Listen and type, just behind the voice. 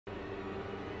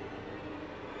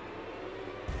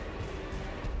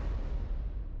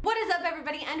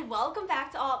everybody, and welcome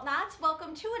back to Altknots.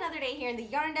 Welcome to another day here in the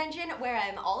yarn dungeon where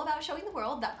I'm all about showing the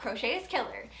world that crochet is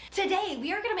killer. Today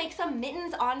we are going to make some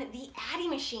mittens on the Addi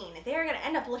machine. They're going to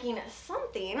end up looking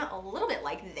something a little bit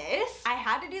like this. I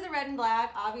had to do the red and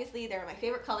black. Obviously they're my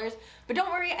favorite colors, but don't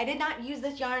worry, I did not use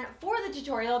this yarn for the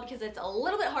tutorial because it's a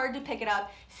little bit hard to pick it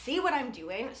up, see what I'm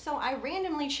doing. So I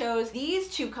randomly chose these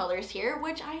two colors here,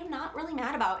 which I am not really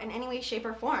mad about in any way, shape,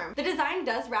 or form. The design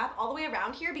does wrap all the way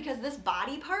around here because this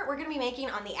body part we're going to be making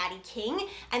on the Addi King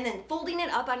and then folding it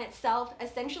up on itself,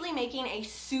 essentially making a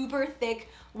super thick,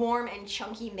 warm, and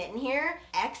chunky mitten here.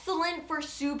 Excellent for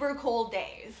super cold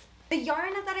days. The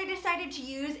yarn that I decided to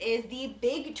use is the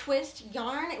Big Twist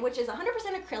yarn, which is 100%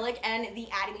 acrylic, and the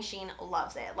Addi machine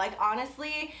loves it. Like,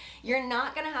 honestly, you're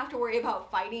not gonna have to worry about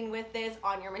fighting with this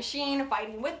on your machine,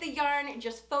 fighting with the yarn,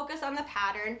 just focus on the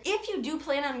pattern. If you do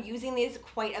plan on using these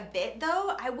quite a bit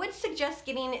though, I would suggest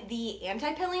getting the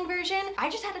anti-pilling version. I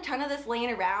just had a ton of this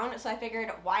laying around, so I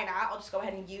figured why not, I'll just go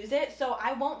ahead and use it. So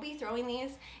I won't be throwing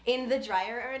these in the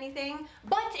dryer or anything.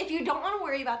 But if you don't wanna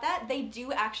worry about that, they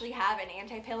do actually have an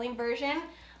anti-pilling version.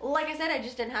 Like I said, I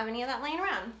just didn't have any of that laying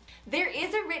around. There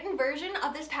is a written version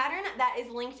of this pattern that is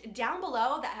linked down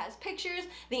below that has pictures,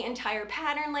 the entire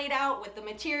pattern laid out with the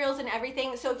materials and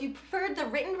everything. So if you preferred the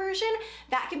written version,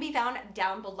 that can be found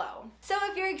down below. So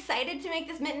if you're excited to make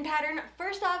this mitten pattern,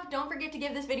 first off, don't forget to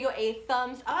give this video a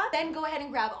thumbs up. Then go ahead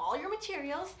and grab all your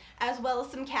materials as well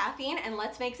as some caffeine, and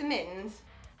let's make some mittens.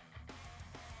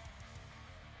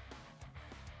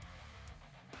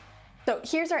 So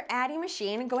here's our Addi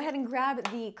machine. Go ahead and grab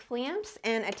the clamps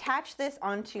and attach this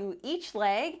onto each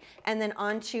leg and then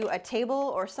onto a table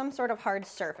or some sort of hard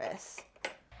surface.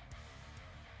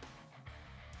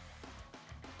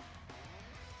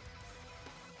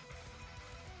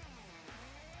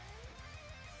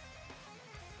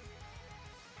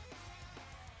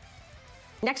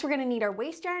 Next, we're gonna need our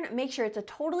waist yarn. Make sure it's a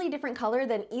totally different color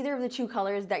than either of the two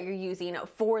colors that you're using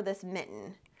for this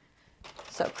mitten.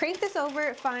 So crank this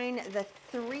over, find the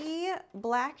 3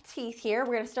 black teeth here.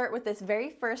 We're gonna start with this very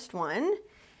first one,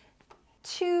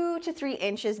 2 to 3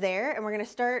 inches there, and we're gonna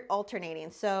start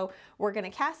alternating. So we're gonna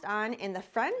cast on in the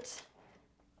front,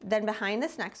 then behind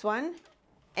this next one,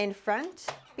 in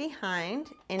front, behind,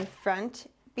 in front,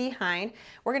 behind.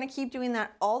 We're gonna keep doing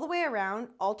that all the way around,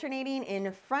 alternating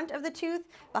in front of the tooth,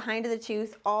 behind of the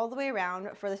tooth, all the way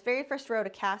around for this very first row to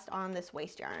cast on this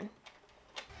waist yarn.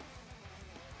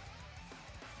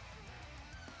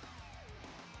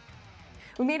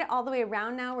 We made it all the way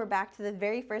around now. We're back to the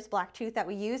very first black tooth that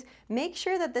we use. Make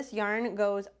sure that this yarn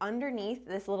goes underneath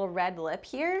this little red lip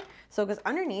here. So it goes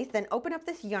underneath, then open up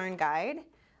this yarn guide,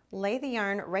 lay the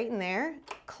yarn right in there,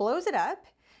 close it up.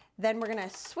 Then we're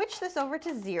gonna switch this over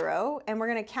to 0 and we're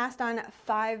gonna cast on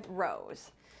 5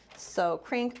 rows. So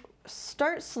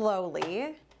start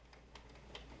slowly.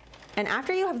 And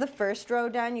after you have the first row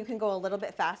done, you can go a little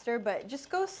bit faster, but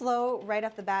just go slow right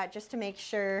off the bat just to make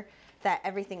sure that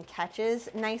everything catches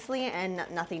nicely and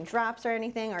nothing drops or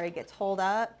anything or it gets holed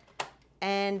up.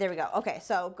 And there we go. Okay,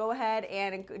 so go ahead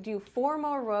and do 4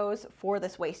 more rows for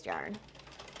this waist yarn.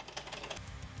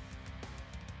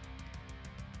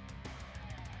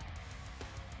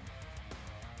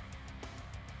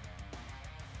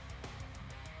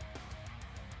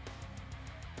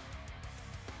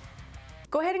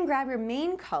 Go ahead and grab your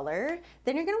main color.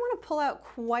 Then you're gonna wanna pull out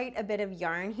quite a bit of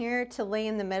yarn here to lay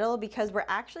in the middle because we're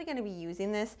actually gonna be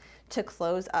using this to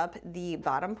close up the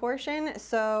bottom portion.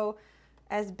 So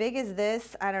as big as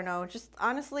this, I don't know, just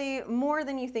honestly more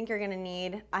than you think you're gonna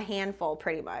need, a handful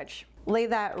pretty much. Lay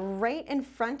that right in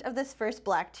front of this first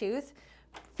black tooth.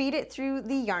 Feed it through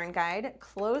the yarn guide,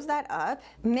 close that up,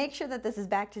 make sure that this is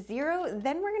back to 0.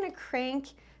 Then we're gonna crank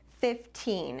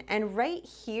 15, and right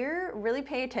here, really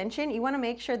pay attention. You wanna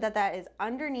make sure that that is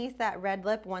underneath that red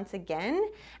lip once again,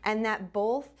 and that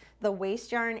both the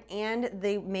waist yarn and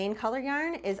the main color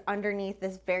yarn is underneath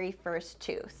this very first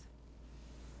tooth.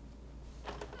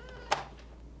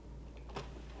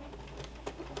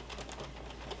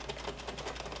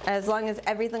 As long as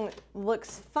everything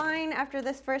looks fine after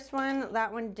this first one,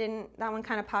 that one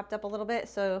kind of popped up a little bit,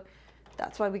 so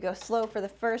that's why we go slow for the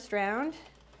first round.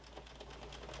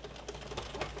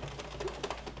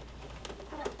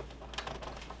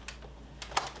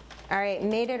 All right,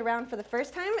 made it around for the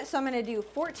first time, so I'm gonna do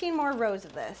 14 more rows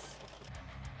of this.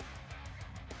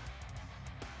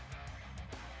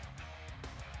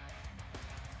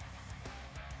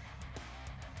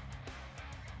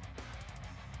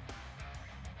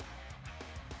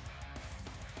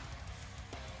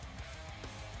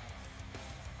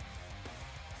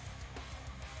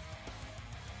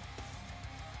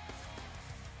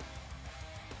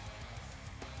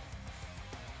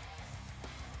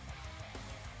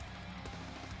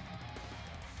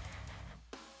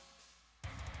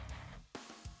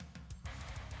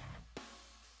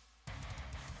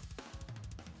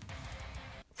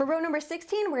 For row number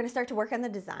 16, we're gonna start to work on the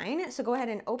design. So go ahead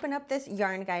and open up this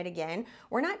yarn guide again.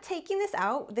 We're not taking this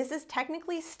out. This is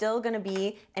technically still gonna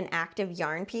be an active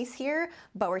yarn piece here,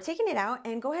 but we're taking it out,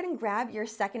 and go ahead and grab your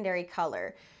secondary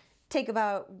color. Take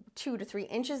about 2 to 3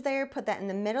 inches there, put that in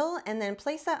the middle, and then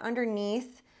place that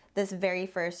underneath this very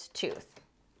first tooth.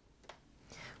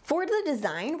 For the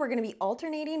design, we're gonna be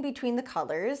alternating between the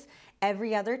colors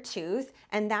every other tooth,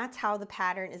 and that's how the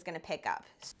pattern is gonna pick up.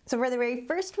 So for the very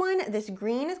first one, this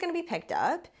green is gonna be picked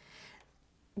up.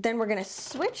 Then we're gonna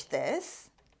switch this,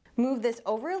 move this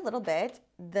over a little bit.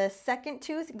 The second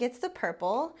tooth gets the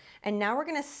purple, and now we're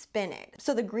gonna spin it.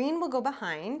 So the green will go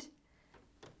behind,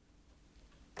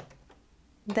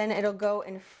 then it'll go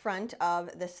in front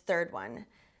of this third one.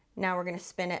 Now we're gonna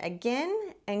spin it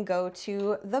again and go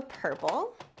to the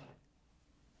purple,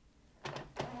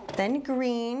 then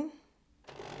green,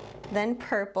 then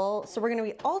purple. So we're gonna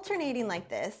be alternating like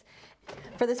this.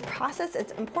 For this process,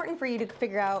 it's important for you to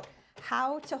figure out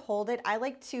how to hold it. I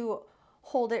like to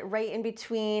hold it right in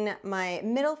between my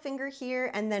middle finger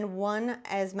here and then one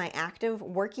as my active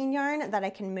working yarn that I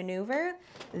can maneuver.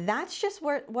 That's just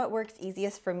what works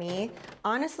easiest for me.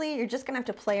 Honestly, you're just gonna have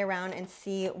to play around and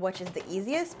see which is the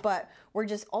easiest, but we're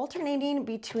just alternating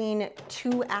between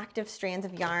 2 active strands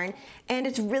of yarn. And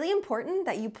it's really important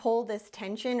that you pull this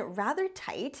tension rather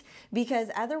tight, because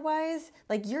otherwise,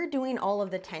 like, you're doing all of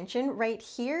the tension right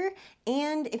here.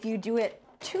 And if you do it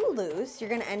too loose, you're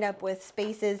gonna end up with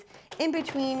spaces in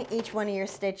between each one of your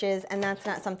stitches, and that's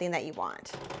not something that you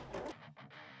want.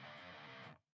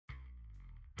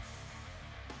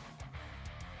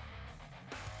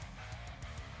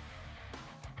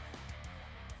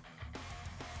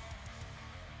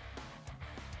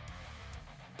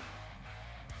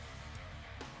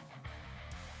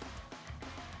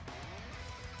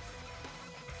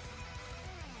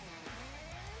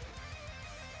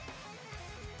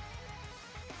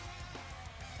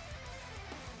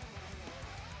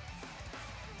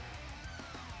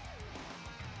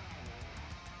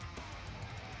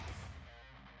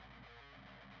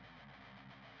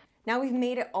 Now we've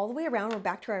made it all the way around. We're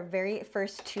back to our very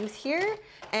first tooth here.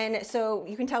 And so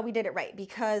you can tell we did it right,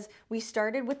 because we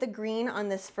started with the green on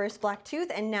this first black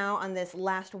tooth, and now on this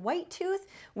last white tooth,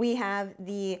 we have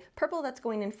the purple that's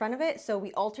going in front of it. So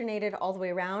we alternated all the way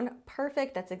around.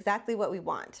 Perfect, that's exactly what we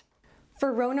want.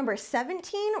 For row number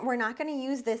 17, we're not gonna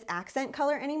use this accent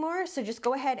color anymore. So just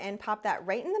go ahead and pop that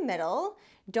right in the middle.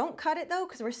 Don't cut it though,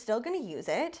 because we're still gonna use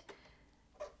it.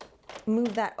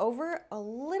 Move that over a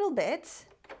little bit.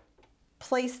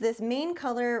 Place this main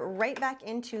color right back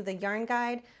into the yarn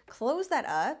guide, close that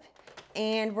up,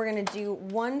 and we're gonna do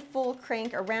one full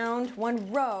crank around,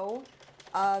 one row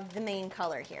of the main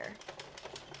color here.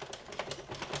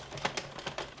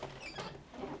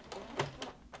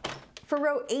 For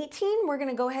row 18, we're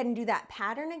gonna go ahead and do that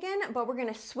pattern again, but we're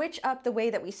gonna switch up the way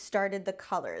that we started the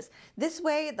colors. This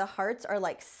way, the hearts are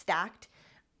like stacked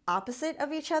opposite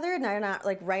of each other, and they're not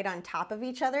like right on top of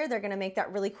each other. They're gonna make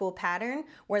that really cool pattern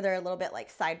where they're a little bit like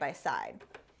side by side.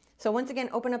 So once again,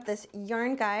 open up this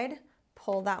yarn guide,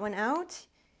 pull that one out,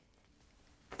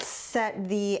 set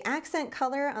the accent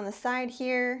color on the side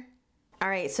here. All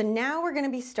right, so now we're gonna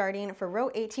be starting for row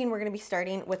 18, we're gonna be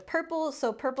starting with purple.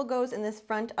 So purple goes in this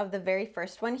front of the very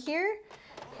first one here.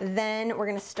 Then we're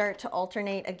gonna start to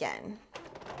alternate again.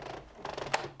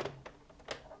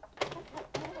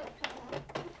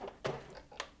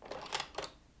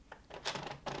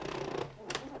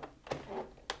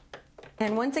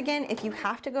 And once again, if you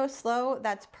have to go slow,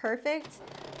 that's perfect.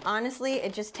 Honestly,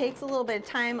 it just takes a little bit of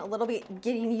time, a little bit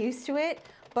getting used to it.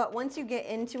 But once you get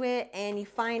into it and you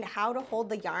find how to hold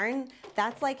the yarn,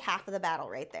 that's like half of the battle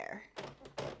right there.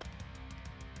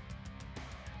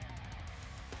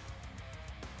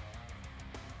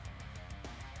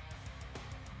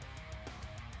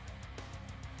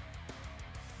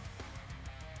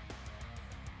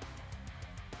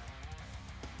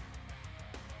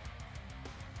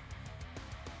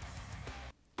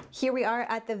 Here we are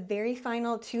at the very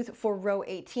final tooth for row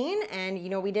 18, and you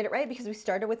know we did it right because we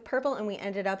started with purple and we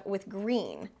ended up with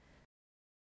green.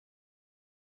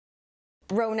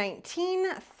 Row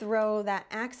 19, throw that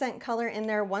accent color in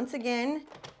there once again.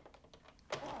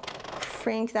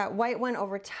 Crank that white one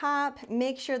over top.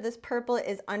 Make sure this purple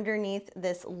is underneath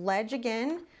this ledge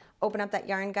again. Open up that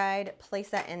yarn guide, place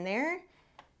that in there.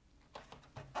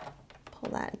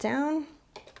 Pull that down.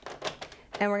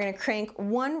 And we're gonna crank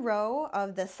one row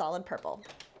of the solid purple.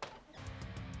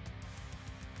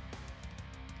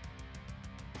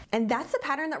 And that's the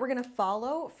pattern that we're gonna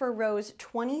follow for rows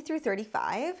 20 through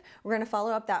 35. We're gonna follow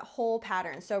up that whole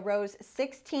pattern. So rows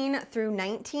 16 through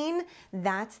 19,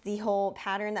 that's the whole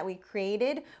pattern that we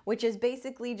created, which is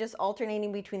basically just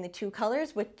alternating between the two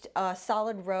colors with a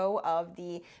solid row of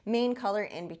the main color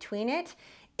in between it.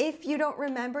 If you don't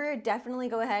remember, definitely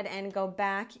go ahead and go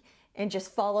back and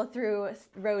just follow through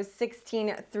rows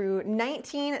 16 through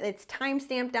 19. It's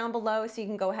timestamped down below, so you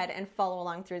can go ahead and follow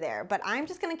along through there. But I'm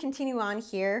just gonna continue on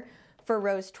here for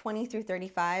rows 20 through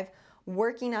 35,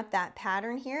 working up that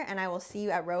pattern here, and I will see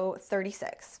you at row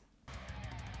 36.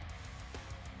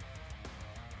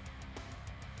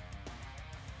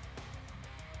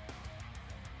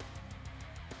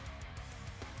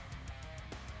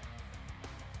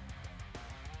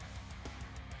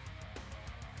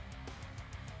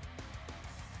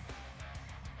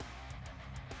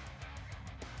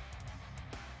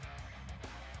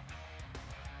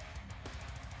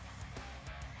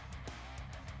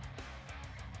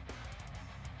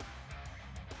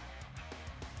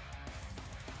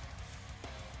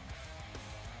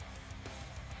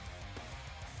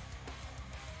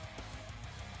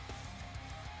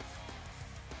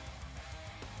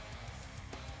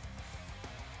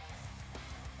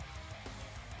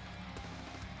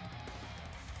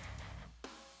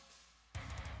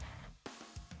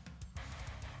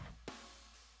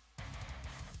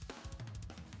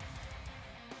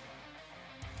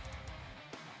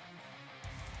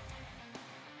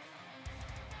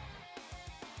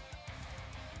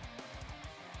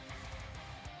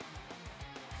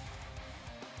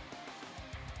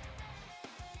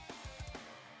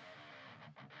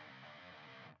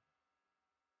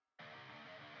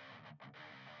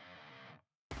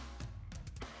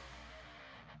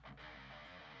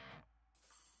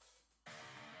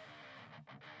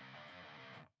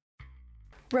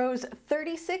 Rows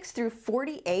 36 through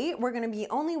 48, we're gonna be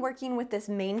only working with this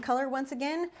main color once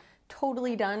again.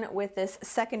 Totally done with this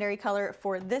secondary color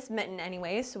for this mitten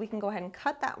anyways, so we can go ahead and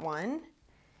cut that one.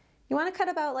 You wanna cut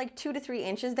about like 2 to 3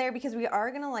 inches there because we are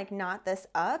gonna like knot this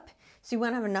up, so you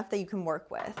wanna have enough that you can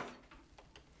work with.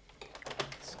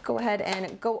 So go ahead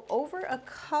and go over a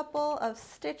couple of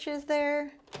stitches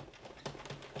there.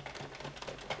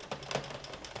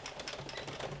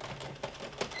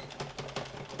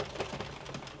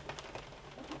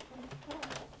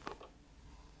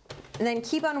 And then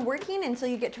keep on working until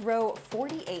you get to row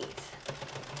 48.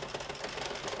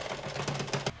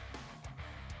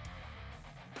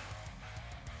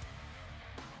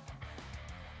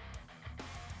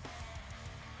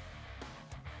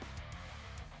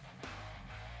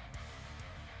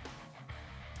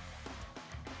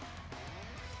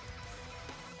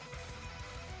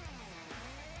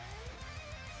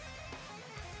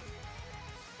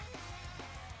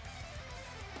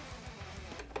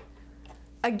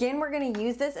 Again, we're gonna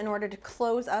use this in order to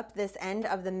close up this end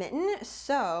of the mitten.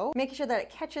 So making sure that it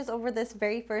catches over this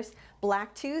very first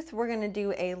black tooth, we're gonna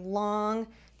do a long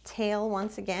tail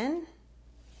once again,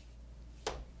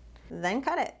 then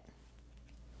cut it.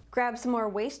 Grab some more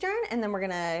waist yarn, and then we're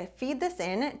gonna feed this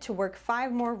in to work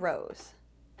 5 more rows.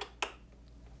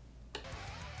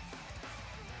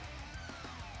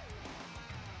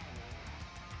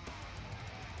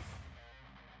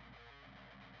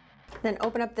 Then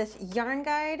open up this yarn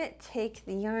guide, take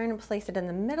the yarn, place it in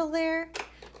the middle there,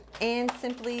 and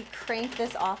simply crank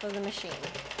this off of the machine.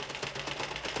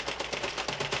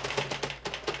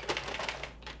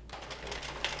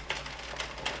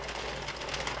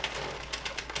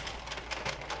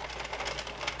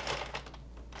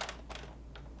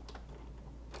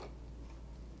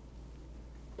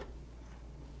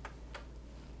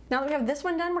 Now that we have this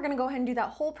one done, we're gonna go ahead and do that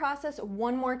whole process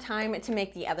one more time to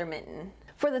make the other mitten.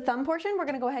 For the thumb portion, we're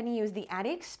gonna go ahead and use the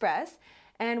Addi Express.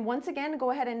 And once again,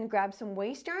 go ahead and grab some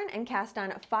waist yarn and cast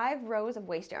on 5 rows of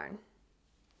waist yarn.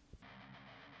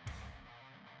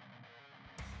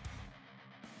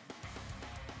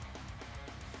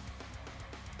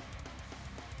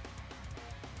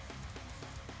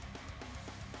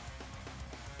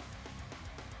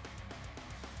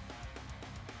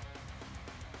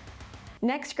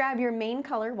 Next, grab your main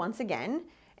color once again,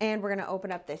 and we're gonna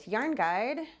open up this yarn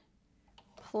guide,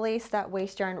 place that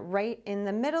waist yarn right in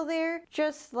the middle there,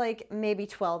 just like maybe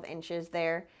 12 inches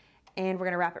there, and we're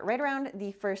gonna wrap it right around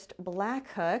the first black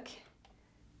hook,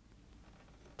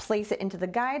 place it into the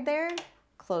guide there,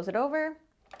 close it over,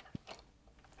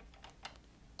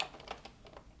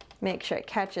 make sure it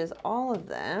catches all of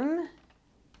them,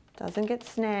 doesn't get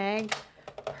snagged,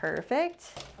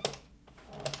 perfect.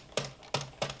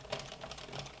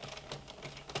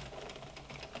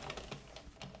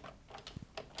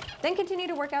 Then continue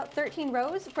to work out 13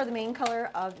 rows for the main color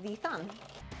of the thumb.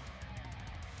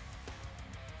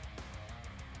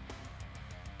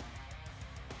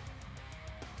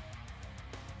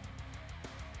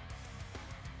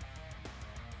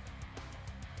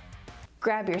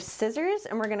 Grab your scissors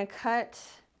and we're gonna cut,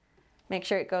 make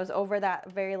sure it goes over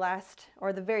that very last,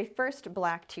 or the very first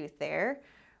black tooth there.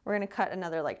 We're gonna cut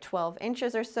another like 12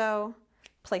 inches or so,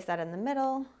 place that in the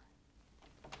middle.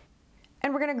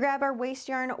 And we're gonna grab our waste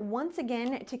yarn once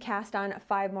again to cast on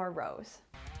 5 more rows.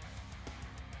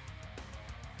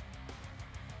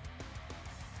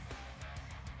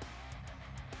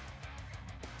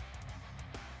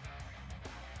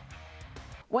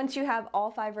 Once you have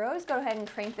all 5 rows, go ahead and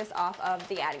crank this off of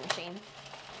the Addi machine.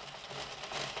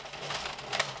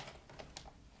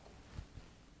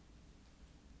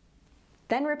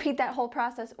 Then repeat that whole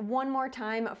process one more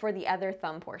time for the other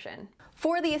thumb portion.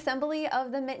 For the assembly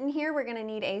of the mitten here, we're gonna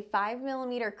need a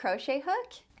 5mm crochet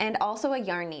hook and also a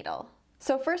yarn needle.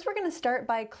 So first we're gonna start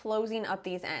by closing up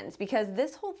these ends because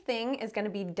this whole thing is gonna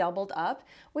be doubled up,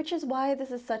 which is why this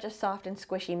is such a soft and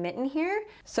squishy mitten here.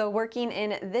 So working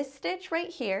in this stitch right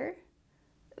here,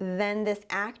 then this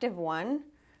active one,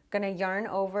 gonna yarn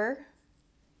over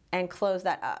and close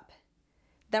that up.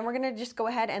 Then we're gonna just go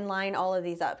ahead and line all of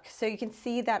these up. So you can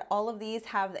see that all of these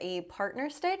have a partner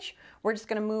stitch. We're just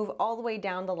gonna move all the way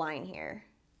down the line here.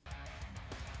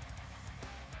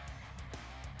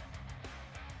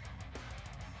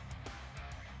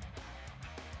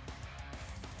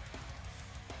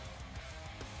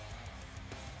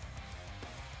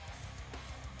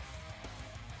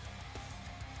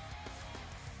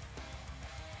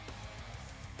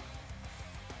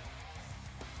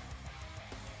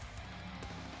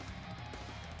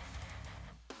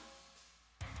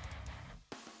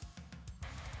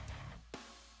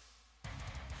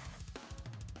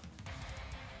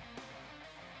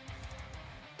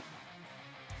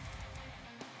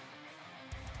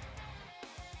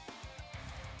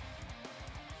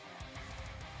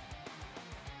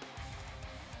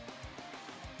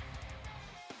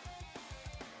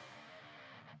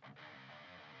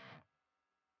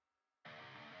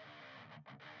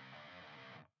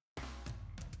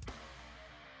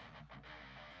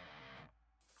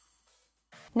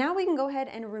 Now we can go ahead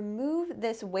and remove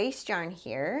this waste yarn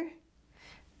here.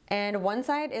 And one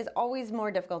side is always more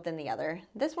difficult than the other.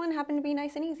 This one happened to be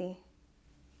nice and easy.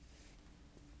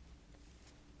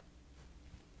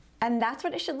 And that's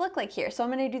what it should look like here. So I'm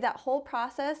gonna do that whole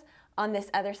process on this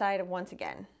other side once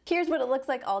again. Here's what it looks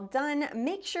like all done.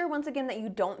 Make sure once again that you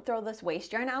don't throw this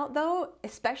waste yarn out though,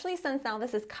 especially since now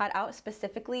this is cut out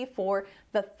specifically for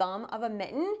the thumb of a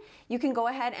mitten. You can go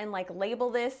ahead and like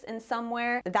label this in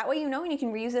somewhere. That way you know and you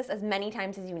can reuse this as many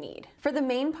times as you need. For the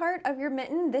main part of your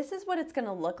mitten, this is what it's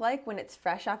gonna look like when it's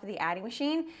fresh off of the Addi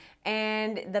machine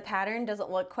and the pattern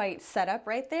doesn't look quite set up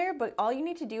right there, but all you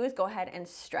need to do is go ahead and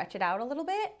stretch it out a little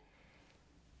bit.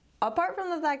 Apart from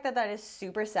the fact that that is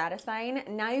super satisfying,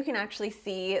 now you can actually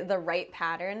see the right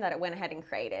pattern that it went ahead and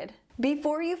created.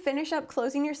 Before you finish up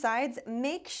closing your sides,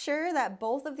 make sure that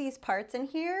both of these parts in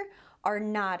here are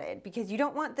knotted because you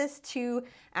don't want this to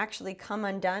actually come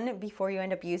undone before you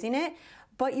end up using it.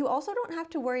 But you also don't have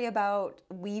to worry about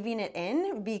weaving it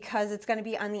in because it's gonna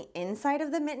be on the inside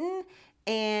of the mitten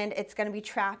and it's gonna be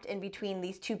trapped in between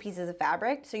these two pieces of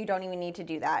fabric, so you don't even need to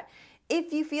do that.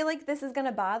 If you feel like this is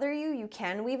gonna bother you, you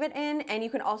can weave it in and you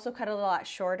can also cut it a lot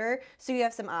shorter so you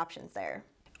have some options there.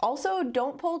 Also,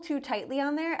 don't pull too tightly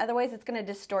on there, otherwise it's gonna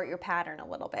distort your pattern a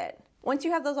little bit. Once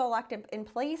you have those all locked in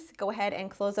place, go ahead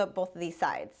and close up both of these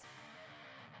sides.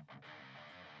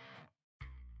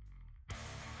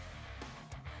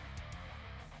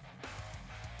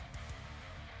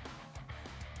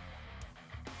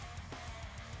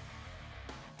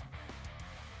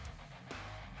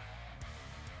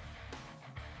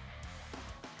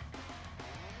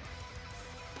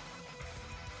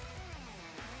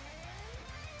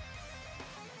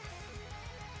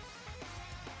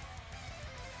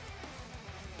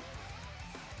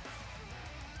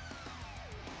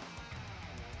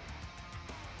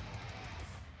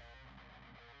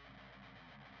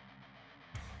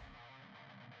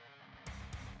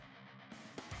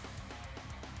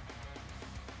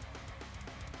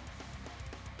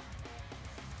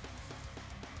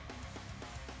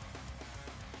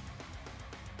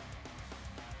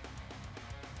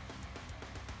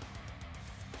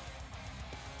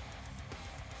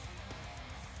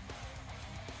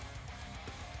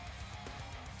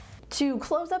 To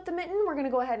close up the mitten, we're gonna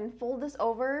go ahead and fold this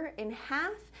over in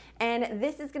half And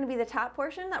this is going to be the top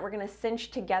portion that we're going to cinch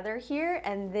together here,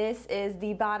 and this is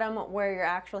the bottom where your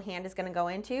actual hand is going to go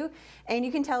into. And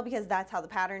you can tell because that's how the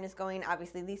pattern is going.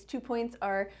 Obviously these 2 points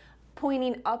are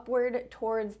pointing upward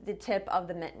towards the tip of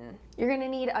the mitten. You're going to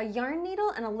need a yarn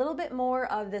needle and a little bit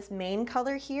more of this main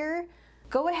color here.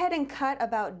 Go ahead and cut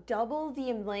about double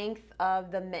the length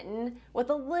of the mitten with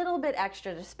a little bit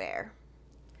extra to spare.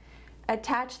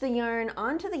 Attach the yarn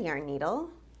onto the yarn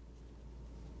needle.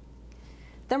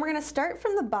 Then we're going to start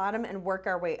from the bottom and work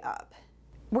our way up.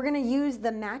 We're going to use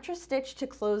the mattress stitch to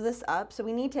close this up, so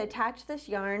we need to attach this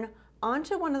yarn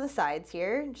onto one of the sides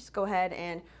here. Just go ahead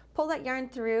and pull that yarn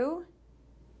through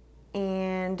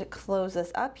and close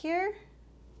this up here.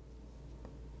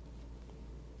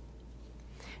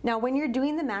 Now when you're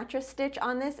doing the mattress stitch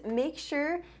on this, make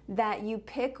sure that you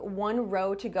pick one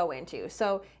row to go into.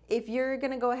 So if you're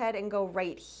going to go ahead and go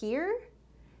right here,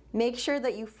 make sure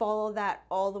that you follow that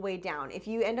all the way down. If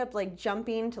you end up like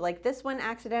jumping to like this one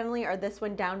accidentally or this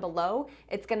one down below,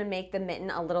 it's gonna make the mitten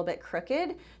a little bit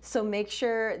crooked. So make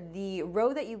sure the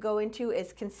row that you go into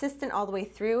is consistent all the way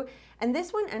through. And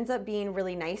this one ends up being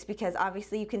really nice because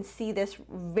obviously you can see this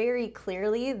very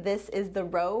clearly. This is the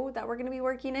row that we're gonna be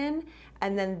working in,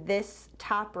 and then this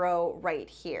top row right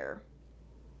here.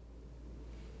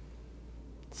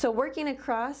 So working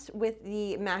across with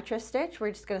the mattress stitch,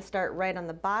 we're just going to start right on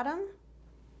the bottom.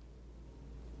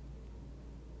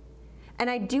 And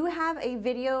I do have a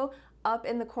video up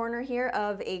in the corner here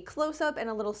of a close-up and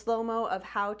a little slow-mo of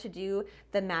how to do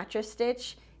the mattress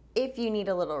stitch if you need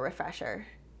a little refresher.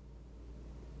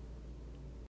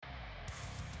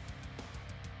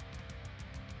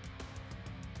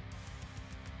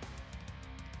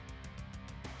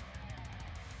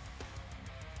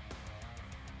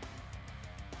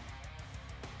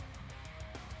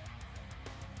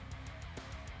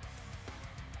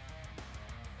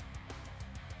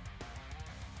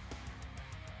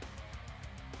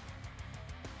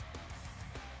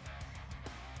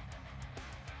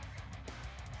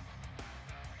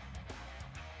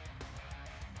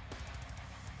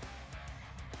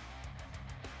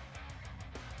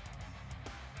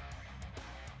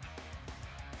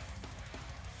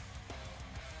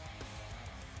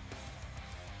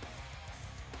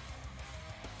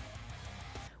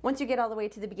 Once you get all the way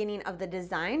to the beginning of the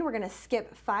design, we're going to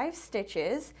skip 5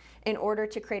 stitches in order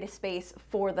to create a space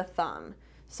for the thumb.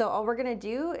 So all we're going to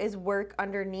do is work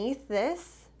underneath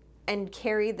this and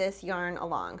carry this yarn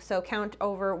along. So count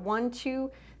over 1,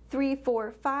 2, 3,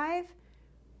 4, 5. I'm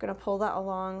going to pull that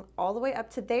along all the way up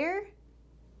to there.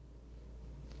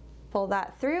 Pull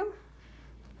that through.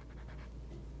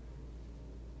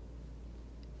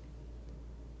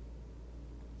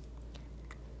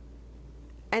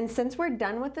 And since we're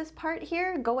done with this part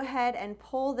here, go ahead and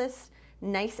pull this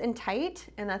nice and tight,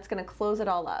 and that's going to close it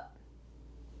all up.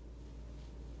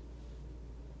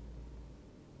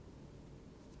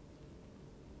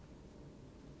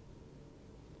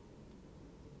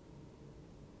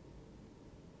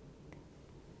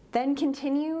 Then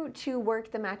continue to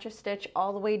work the mattress stitch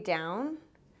all the way down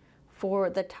for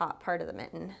the top part of the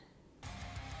mitten.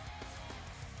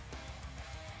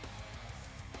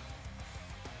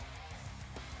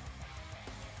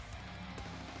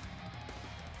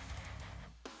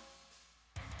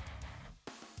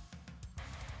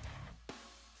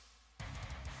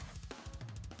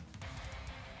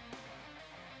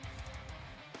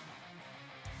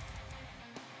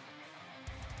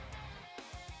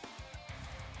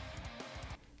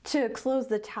 To close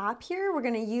the top here, we're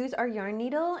going to use our yarn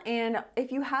needle, and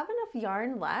if you have enough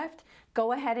yarn left,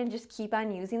 go ahead and just keep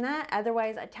on using that.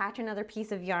 Otherwise, attach another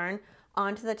piece of yarn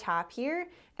onto the top here,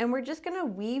 and we're just going to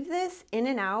weave this in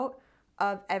and out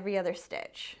of every other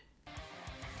stitch.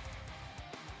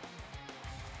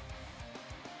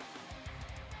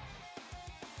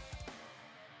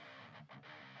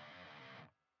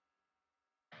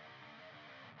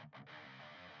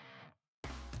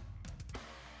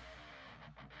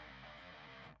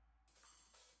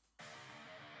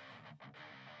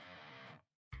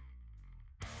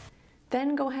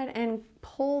 Then go ahead and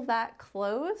pull that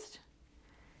closed.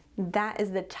 That is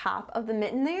the top of the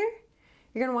mitten there.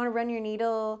 You're gonna wanna run your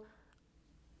needle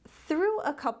through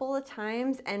a couple of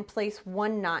times and place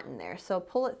one knot in there. So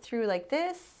pull it through like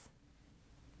this.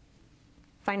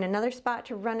 Find another spot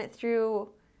to run it through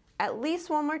at least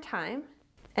one more time.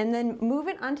 And then move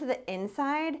it onto the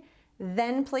inside,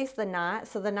 then place the knot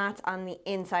so the knot's on the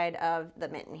inside of the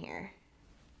mitten here.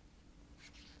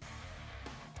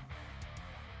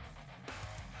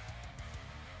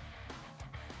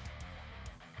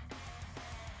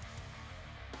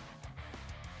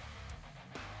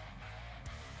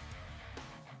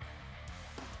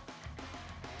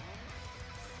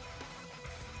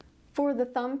 For the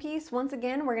thumb piece, once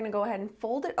again, we're gonna go ahead and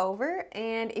fold it over,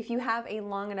 and if you have a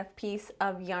long enough piece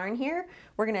of yarn here,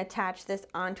 we're gonna attach this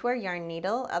onto our yarn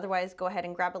needle. Otherwise, go ahead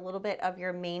and grab a little bit of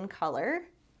your main color,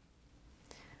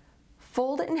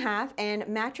 fold it in half, and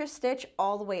mattress stitch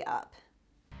all the way up.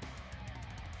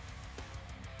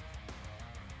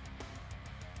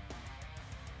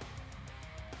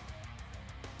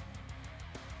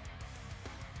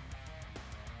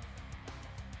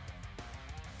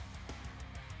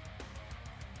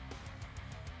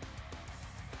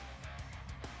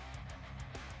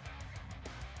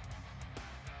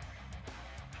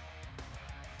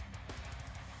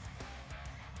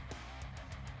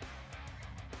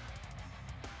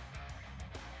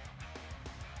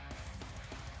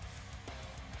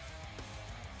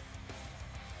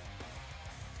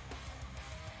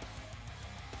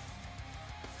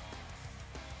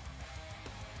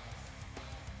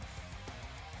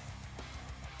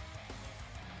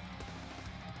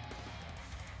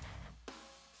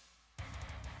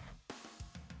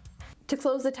 To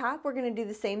close the top, we're going to do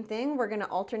the same thing. We're going to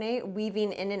alternate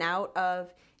weaving in and out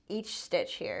of each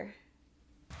stitch here.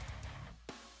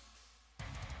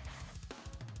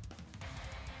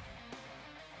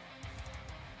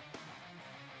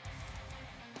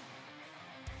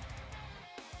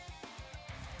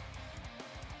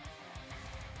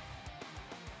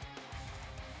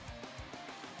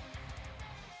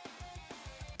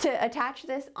 To attach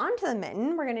this onto the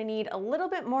mitten, we're gonna need a little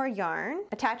bit more yarn.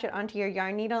 Attach it onto your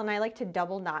yarn needle, and I like to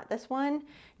double knot this one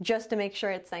just to make sure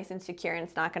it's nice and secure and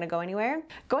it's not gonna go anywhere.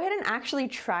 Go ahead and actually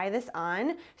try this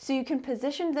on so you can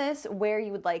position this where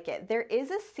you would like it. There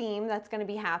is a seam that's gonna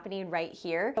be happening right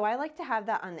here, so I like to have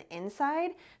that on the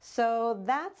inside. So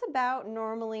that's about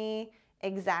normally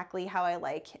exactly how I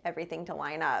like everything to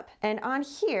line up. And on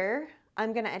here,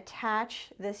 I'm gonna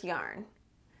attach this yarn.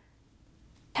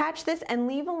 Attach this and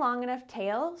leave a long enough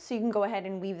tail so you can go ahead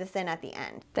and weave this in at the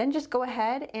end. Then just go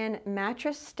ahead and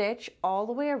mattress stitch all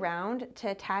the way around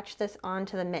to attach this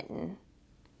onto the mitten.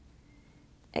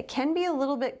 It can be a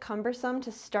little bit cumbersome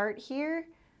to start here,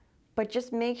 but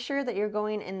just make sure that you're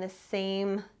going in the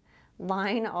same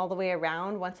line all the way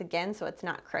around once again so it's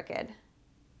not crooked.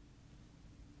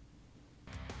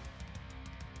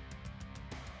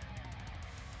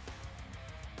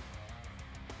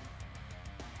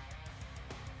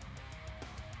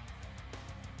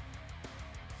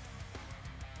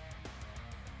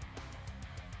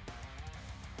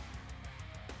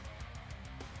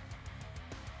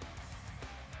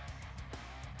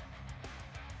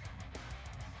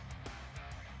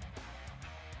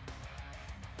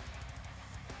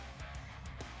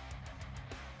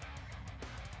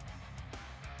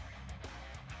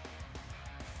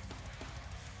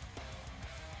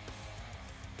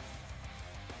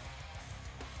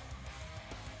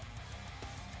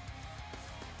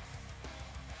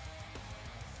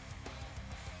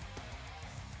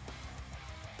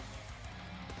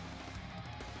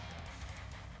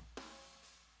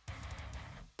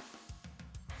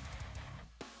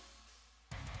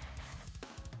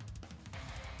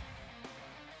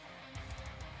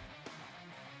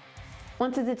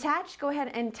 Once it's attached, go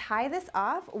ahead and tie this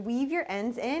off, weave your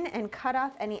ends in, and cut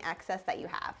off any excess that you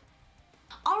have.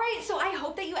 Alright, so I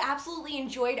hope that you absolutely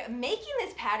enjoyed making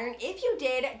this pattern. If you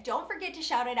did, don't forget to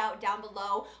shout it out down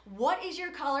below. What is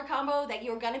your color combo that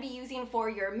you're going to be using for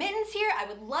your mittens here? I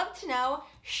would love to know.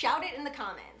 Shout it in the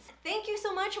comments. Thank you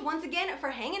so much once again for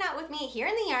hanging out with me here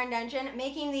in the Yarn Dungeon,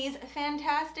 making these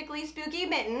fantastically spooky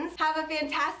mittens. Have a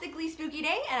fantastically spooky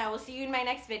day, and I will see you in my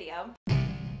next video.